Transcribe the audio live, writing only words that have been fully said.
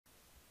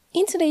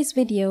In today's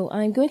video,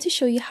 I'm going to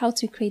show you how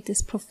to create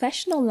this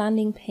professional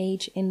landing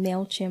page in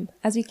Mailchimp.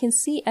 As you can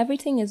see,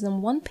 everything is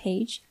on one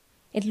page.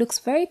 It looks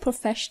very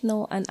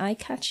professional and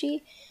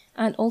eye-catchy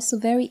and also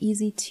very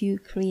easy to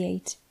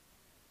create.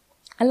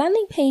 A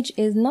landing page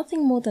is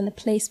nothing more than a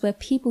place where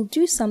people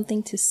do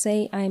something to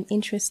say, I'm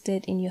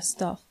interested in your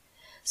stuff.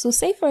 So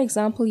say, for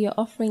example, you're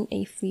offering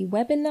a free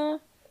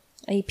webinar,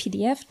 a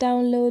PDF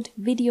download,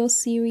 video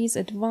series,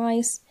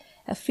 advice,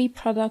 a free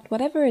product,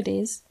 whatever it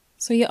is.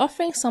 So you're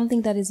offering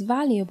something that is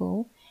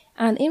valuable,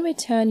 and in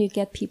return you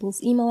get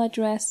people's email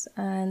address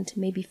and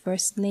maybe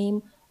first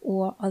name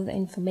or other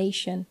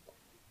information.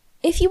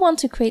 If you want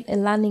to create a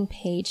landing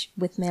page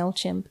with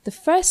Mailchimp, the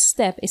first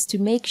step is to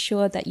make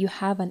sure that you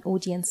have an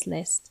audience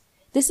list.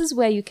 This is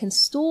where you can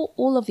store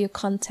all of your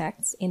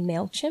contacts in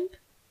Mailchimp.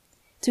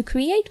 To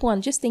create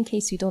one, just in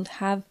case you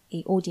don't have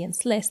an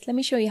audience list, let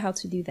me show you how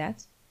to do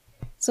that.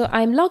 So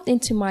I'm logged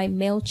into my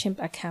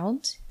Mailchimp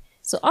account.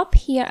 So up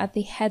here at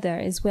the header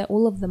is where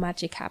all of the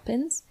magic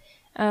happens.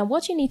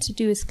 What you need to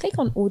do is click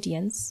on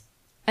audience,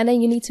 and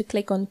then you need to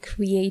click on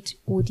create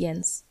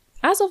audience.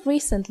 As of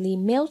recently,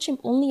 Mailchimp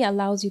only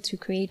allows you to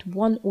create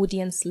one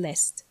audience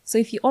list. So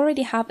if you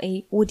already have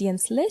an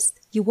audience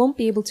list, you won't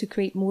be able to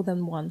create more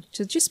than one.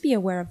 So just be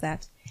aware of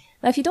that.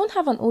 Now, if you don't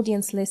have an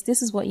audience list,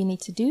 this is what you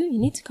need to do. You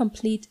need to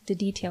complete the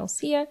details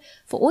here.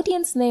 For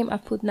audience name,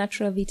 I've put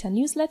Natural Vita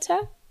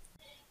Newsletter.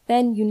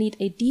 Then you need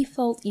a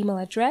default email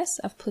address.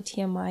 I've put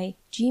here my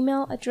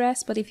Gmail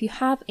address, but if you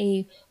have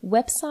a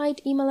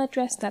website email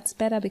address, that's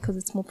better because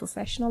it's more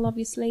professional,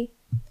 obviously.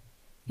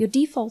 Your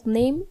default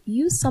name,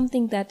 use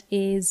something that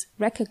is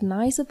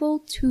recognizable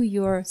to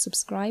your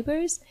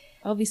subscribers.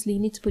 Obviously, you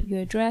need to put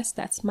your address,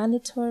 that's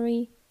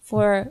mandatory.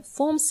 For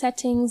form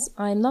settings,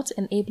 I'm not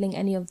enabling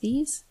any of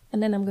these,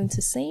 and then I'm going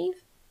to save.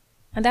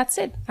 And that's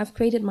it. I've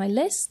created my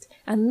list,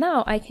 and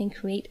now I can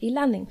create a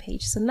landing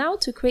page. So now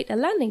to create a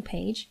landing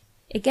page,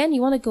 again,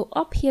 you want to go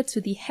up here to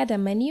the header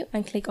menu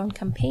and click on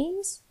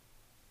campaigns,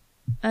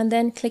 and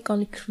then click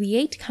on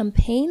create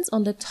campaigns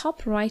on the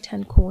top right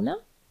hand corner,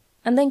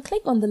 and then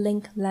click on the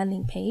link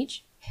landing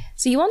page.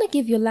 So you want to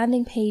give your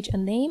landing page a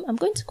name. I'm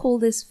going to call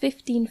this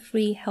 15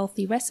 free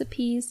healthy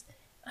recipes.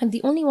 I'm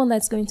the only one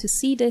that's going to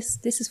see this.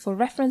 This is for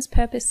reference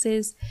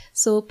purposes.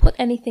 So put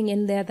anything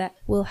in there that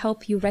will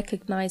help you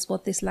recognize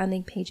what this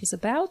landing page is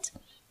about.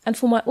 And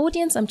for my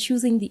audience, I'm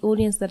choosing the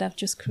audience that I've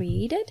just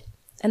created.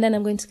 And then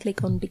I'm going to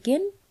click on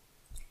begin.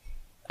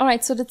 All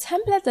right, so the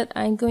template that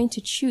I'm going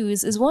to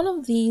choose is one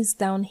of these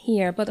down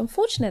here, but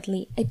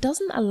unfortunately, it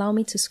doesn't allow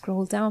me to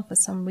scroll down for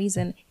some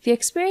reason. If you're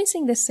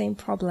experiencing the same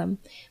problem,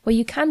 what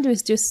you can do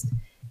is just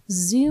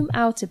zoom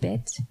out a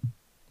bit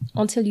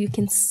until you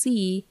can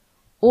see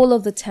all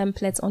of the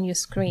templates on your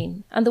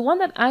screen. And the one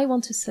that I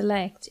want to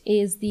select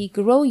is the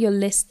Grow Your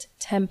List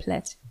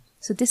template.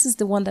 So this is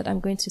the one that I'm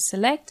going to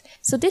select.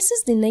 So this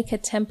is the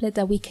naked template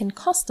that we can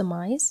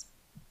customize.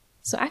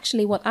 So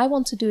actually what I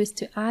want to do is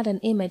to add an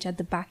image at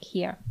the back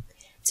here.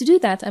 To do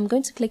that, I'm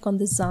going to click on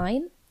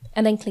design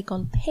and then click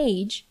on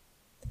page.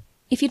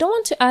 If you don't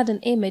want to add an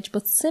image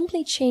but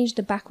simply change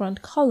the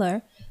background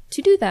color,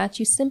 to do that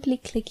you simply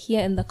click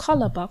here in the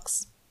color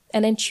box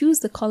and then choose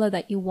the color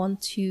that you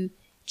want to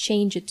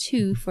change it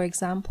to. For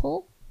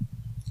example,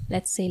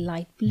 let's say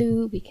light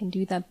blue. We can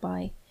do that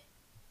by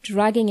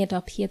dragging it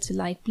up here to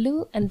light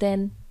blue and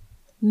then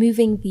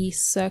moving the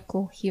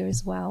circle here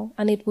as well,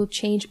 and it will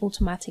change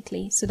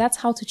automatically. So that's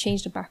how to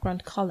change the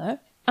background color.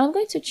 I'm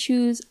going to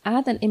choose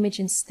add an image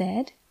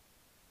instead.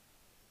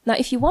 Now,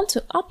 if you want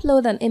to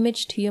upload an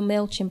image to your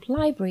Mailchimp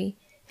library,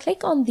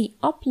 click on the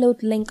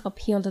upload link up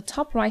here on the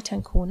top right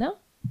hand corner.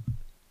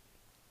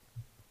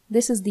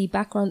 This is the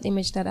background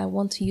image that I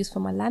want to use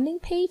for my landing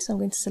page, so I'm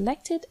going to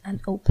select it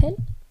and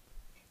open.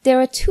 There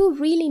are two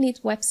really neat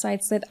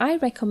websites that I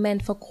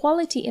recommend for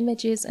quality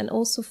images and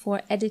also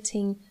for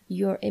editing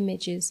your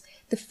images.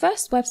 The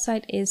first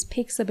website is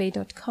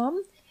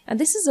pixabay.com, and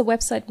this is a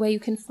website where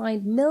you can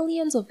find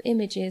millions of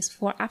images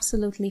for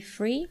absolutely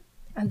free,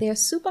 and they are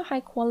super high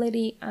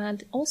quality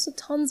and also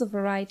tons of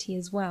variety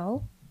as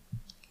well.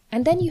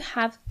 And then you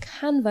have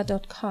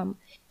canva.com.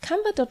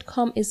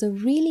 Canva.com is a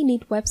really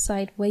neat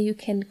website where you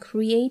can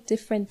create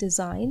different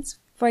designs.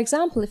 For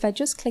example, if I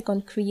just click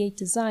on create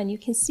design, you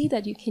can see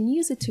that you can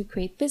use it to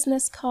create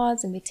business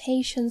cards,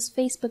 invitations,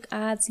 Facebook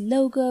ads,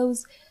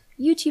 logos,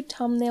 YouTube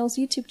thumbnails,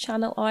 YouTube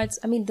channel arts.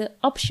 I mean, the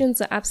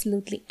options are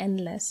absolutely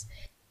endless.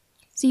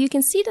 So you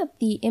can see that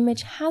the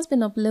image has been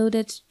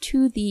uploaded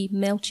to the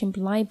Mailchimp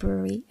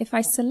library. If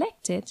I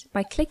select it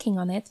by clicking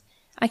on it,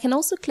 I can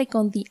also click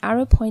on the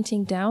arrow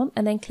pointing down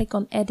and then click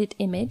on edit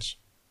image.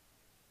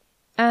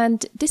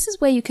 And this is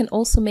where you can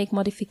also make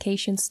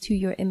modifications to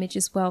your image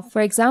as well.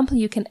 For example,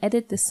 you can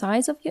edit the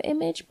size of your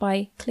image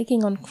by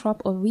clicking on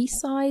crop or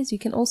resize. You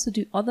can also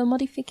do other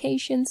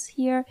modifications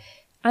here.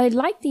 I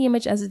like the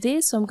image as it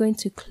is, so I'm going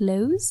to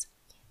close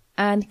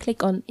and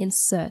click on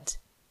insert.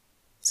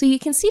 So you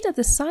can see that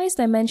the size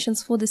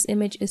dimensions for this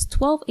image is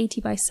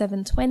 1280 by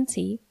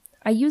 720.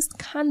 I used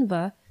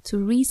Canva to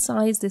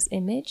resize this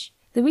image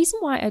The reason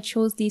why I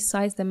chose these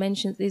size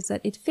dimensions is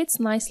that it fits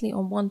nicely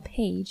on one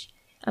page,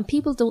 and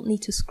people don't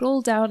need to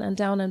scroll down and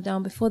down and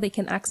down before they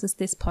can access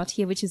this part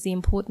here, which is the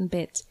important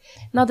bit.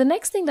 Now the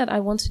next thing that I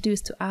want to do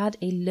is to add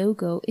a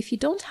logo. If you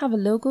don't have a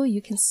logo,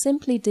 you can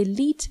simply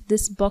delete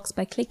this box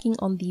by clicking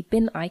on the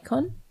bin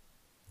icon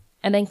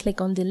and then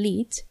click on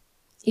delete.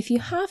 If you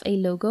have a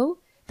logo,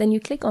 then you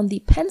click on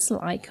the pencil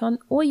icon,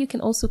 or you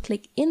can also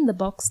click in the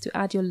box to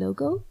add your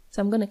logo.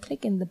 So I'm going to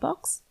click in the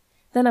box,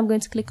 then I'm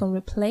going to click on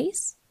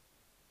replace.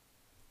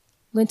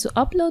 I'm going to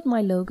upload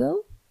my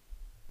logo,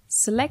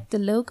 select the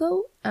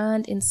logo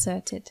and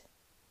insert it.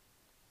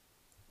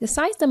 The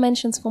size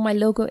dimensions for my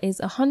logo is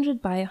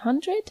 100 by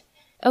 100.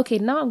 Okay,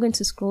 now I'm going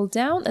to scroll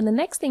down, and the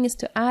next thing is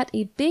to add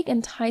a big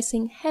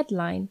enticing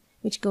headline,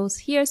 which goes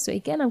here. So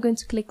again, I'm going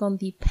to click on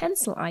the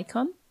pencil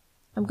icon.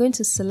 I'm going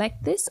to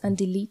select this and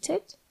delete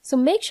it. So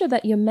make sure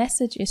that your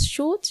message is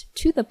short,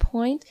 to the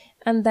point,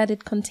 and that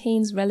it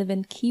contains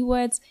relevant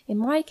keywords. In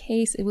my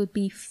case, it would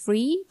be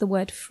free, the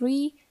word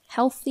free,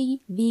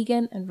 healthy,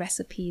 vegan, and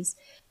recipes.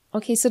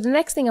 Okay, so the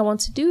next thing I want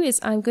to do is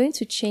I'm going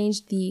to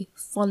change the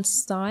font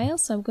style.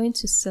 So I'm going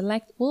to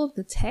select all of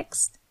the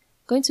text,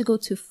 I'm going to go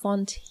to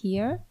font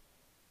here,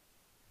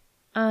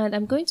 and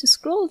I'm going to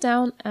scroll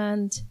down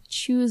and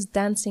choose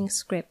dancing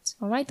script.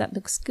 All right, that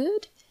looks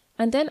good.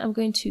 And then I'm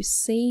going to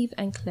save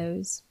and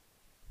close.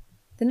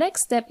 The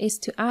next step is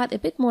to add a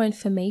bit more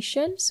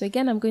information. So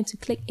again, I'm going to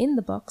click in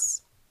the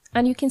box,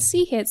 and you can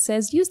see here it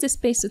says use this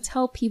space to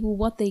tell people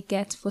what they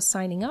get for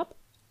signing up.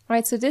 All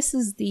right, so this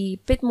is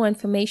the bit more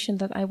information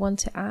that I want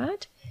to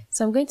add.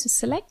 So I'm going to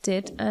select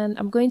it and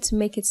I'm going to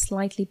make it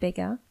slightly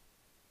bigger.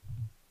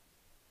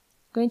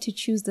 I'm going to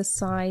choose the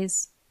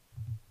size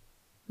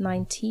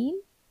 19.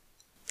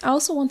 I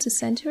also want to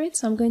center it,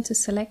 so I'm going to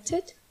select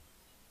it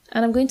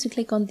and I'm going to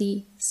click on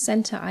the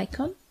center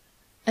icon,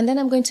 and then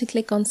I'm going to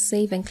click on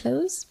save and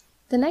close.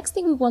 The next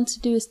thing we want to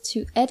do is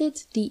to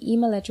edit the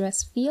email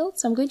address field.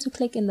 So I'm going to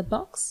click in the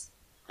box.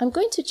 I'm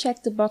going to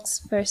check the box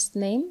first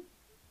name,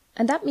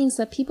 and that means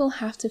that people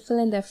have to fill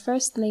in their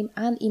first name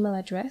and email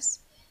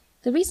address.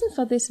 The reason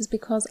for this is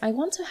because I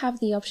want to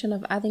have the option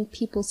of adding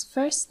people's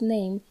first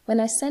name when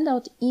I send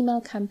out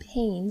email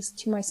campaigns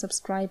to my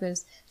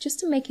subscribers,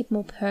 just to make it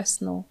more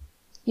personal.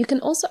 You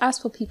can also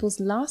ask for people's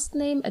last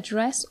name,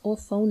 address, or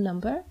phone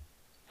number.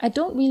 I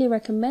don't really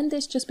recommend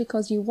this just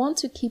because you want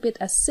to keep it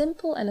as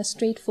simple and as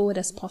straightforward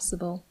as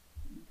possible.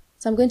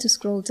 So I'm going to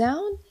scroll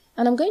down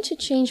and I'm going to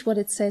change what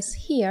it says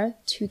here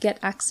to get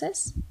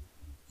access.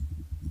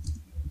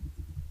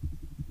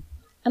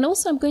 And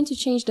also I'm going to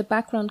change the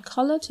background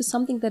color to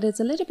something that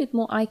is a little bit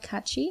more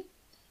eye-catchy.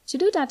 To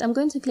do that, I'm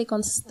going to click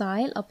on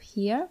Style up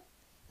here.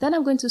 Then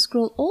I'm going to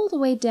scroll all the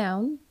way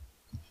down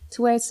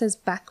to where it says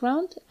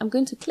Background. I'm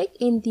going to click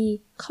in the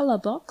color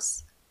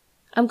box.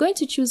 I'm going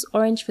to choose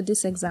orange for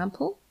this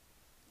example.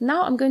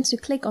 Now I'm going to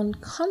click on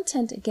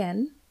Content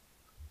again.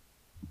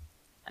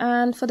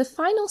 And for the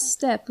final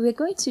step, we're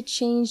going to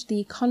change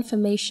the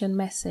confirmation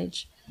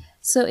message.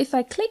 So if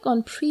I click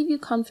on Preview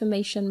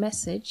Confirmation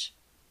Message,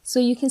 so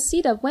you can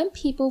see that when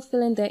people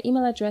fill in their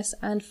email address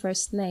and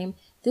first name,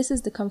 this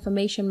is the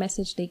confirmation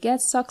message they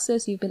get.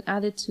 Success, you've been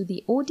added to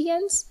the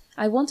audience.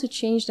 I want to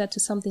change that to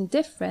something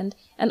different.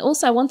 And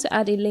also I want to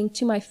add a link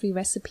to my free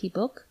recipe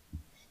book.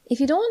 If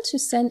you don't want to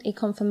send a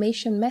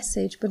confirmation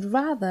message, but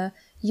rather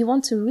you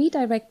want to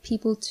redirect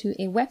people to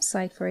a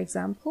website, for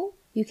example,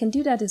 you can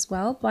do that as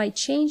well by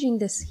changing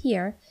this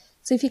here.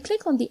 So if you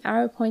click on the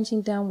arrow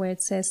pointing down where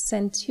it says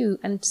send to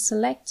and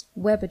select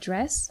web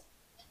address,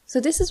 so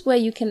this is where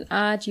you can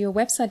add your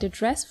website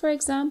address, for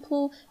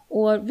example,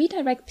 or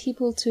redirect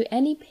people to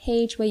any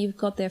page where you've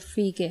got their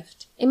free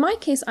gift. In my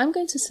case, I'm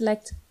going to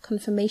select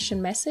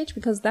confirmation message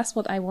because that's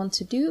what I want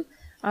to do.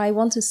 I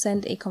want to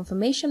send a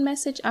confirmation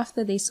message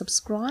after they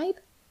subscribe.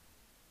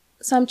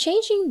 So I'm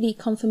changing the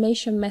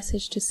confirmation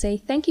message to say,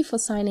 thank you for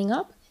signing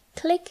up.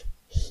 Click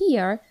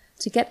here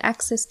to get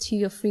access to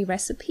your free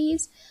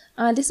recipes.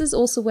 This is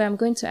also where I'm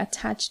going to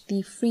attach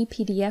the free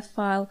PDF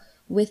file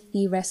with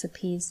the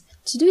recipes.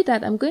 To do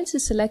that, I'm going to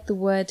select the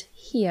word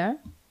here.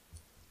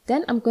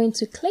 Then I'm going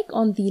to click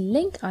on the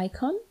link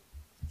icon.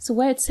 So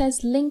where it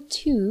says link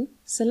to,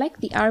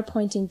 select the arrow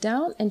pointing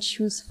down and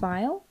choose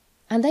file.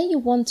 And then you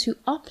want to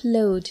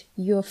upload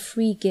your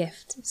free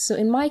gift. So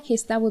in my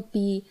case, that would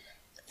be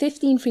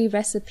 15 free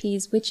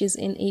recipes, which is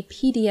in a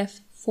PDF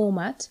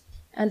format.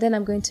 And then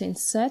I'm going to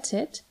insert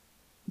it.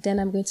 Then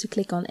I'm going to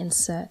click on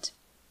insert.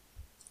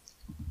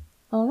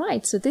 All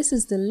right, so this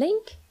is the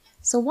link.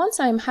 So once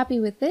I'm happy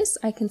with this,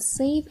 I can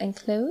save and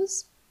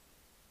close.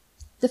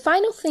 The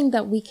final thing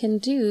that we can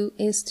do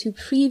is to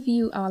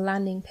preview our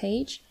landing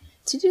page.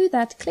 To do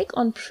that, click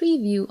on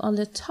preview on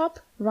the top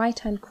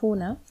right-hand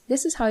corner.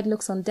 This is how it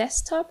looks on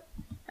desktop,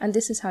 and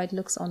this is how it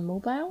looks on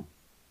mobile.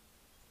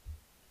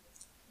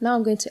 Now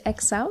I'm going to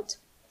X out,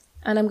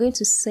 and I'm going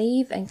to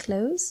save and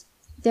close.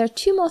 There are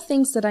two more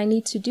things that I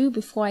need to do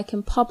before I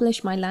can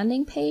publish my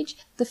landing page.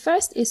 The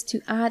first is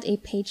to add a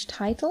page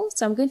title.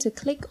 So I'm going to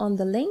click on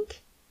the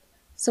link.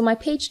 So my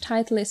page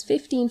title is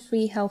 15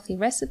 free healthy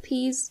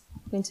recipes.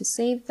 I'm going to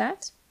save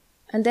that.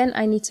 And then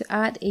I need to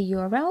add a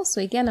URL.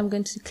 So again, I'm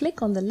going to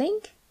click on the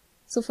link.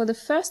 So for the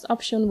first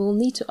option, we'll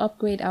need to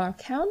upgrade our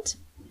account.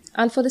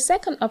 And for the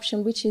second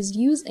option, which is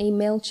use a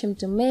Mailchimp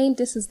domain,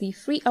 this is the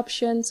free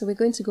option. So we're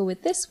going to go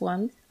with this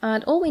one.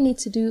 And all we need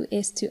to do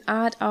is to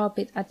add our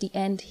bit at the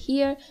end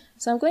here.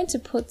 So I'm going to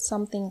put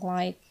something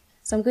like,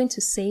 so I'm going to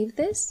save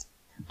this.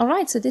 All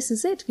right, so this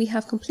is it. We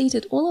have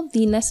completed all of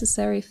the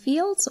necessary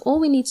fields. All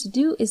we need to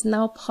do is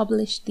now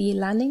publish the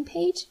landing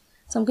page.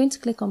 So I'm going to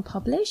click on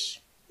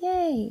publish.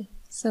 Yay.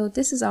 So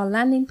this is our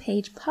landing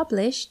page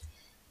published.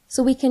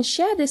 So we can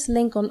share this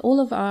link on all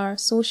of our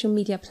social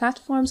media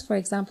platforms, for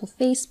example,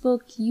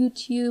 Facebook,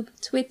 YouTube,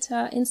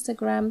 Twitter,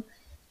 Instagram.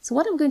 So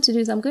what I'm going to do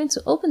is I'm going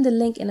to open the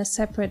link in a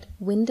separate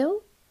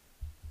window,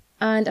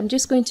 and I'm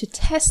just going to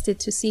test it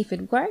to see if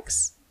it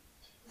works.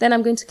 Then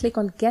I'm going to click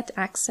on Get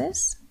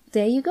Access.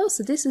 There you go.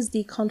 So this is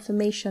the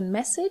confirmation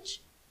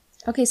message.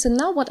 Okay, so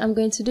now what I'm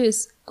going to do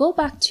is go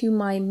back to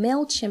my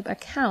Mailchimp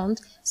account.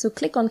 So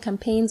click on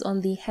Campaigns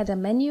on the header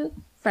menu.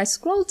 If I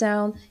scroll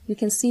down, you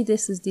can see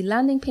this is the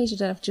landing page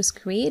that I've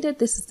just created.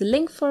 This is the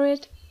link for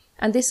it.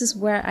 And this is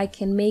where I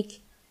can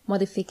make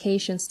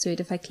modifications to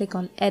it if I click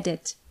on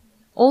Edit.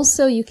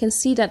 Also, you can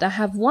see that I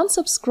have one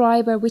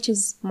subscriber, which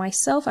is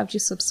myself. I've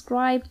just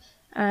subscribed,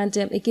 and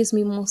it gives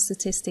me more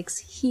statistics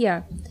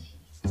here.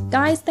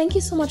 Guys, thank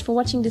you so much for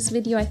watching this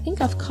video. I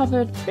think I've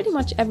covered pretty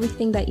much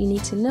everything that you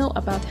need to know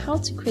about how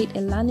to create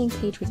a landing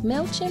page with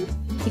Mailchimp.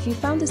 If you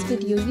found this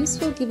video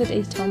useful, give it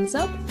a thumbs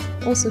up.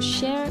 Also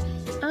share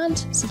and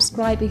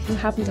subscribe if you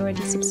haven't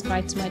already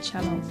subscribed to my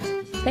channel.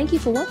 Thank you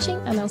for watching,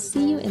 and I'll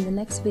see you in the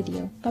next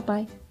video. Bye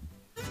bye.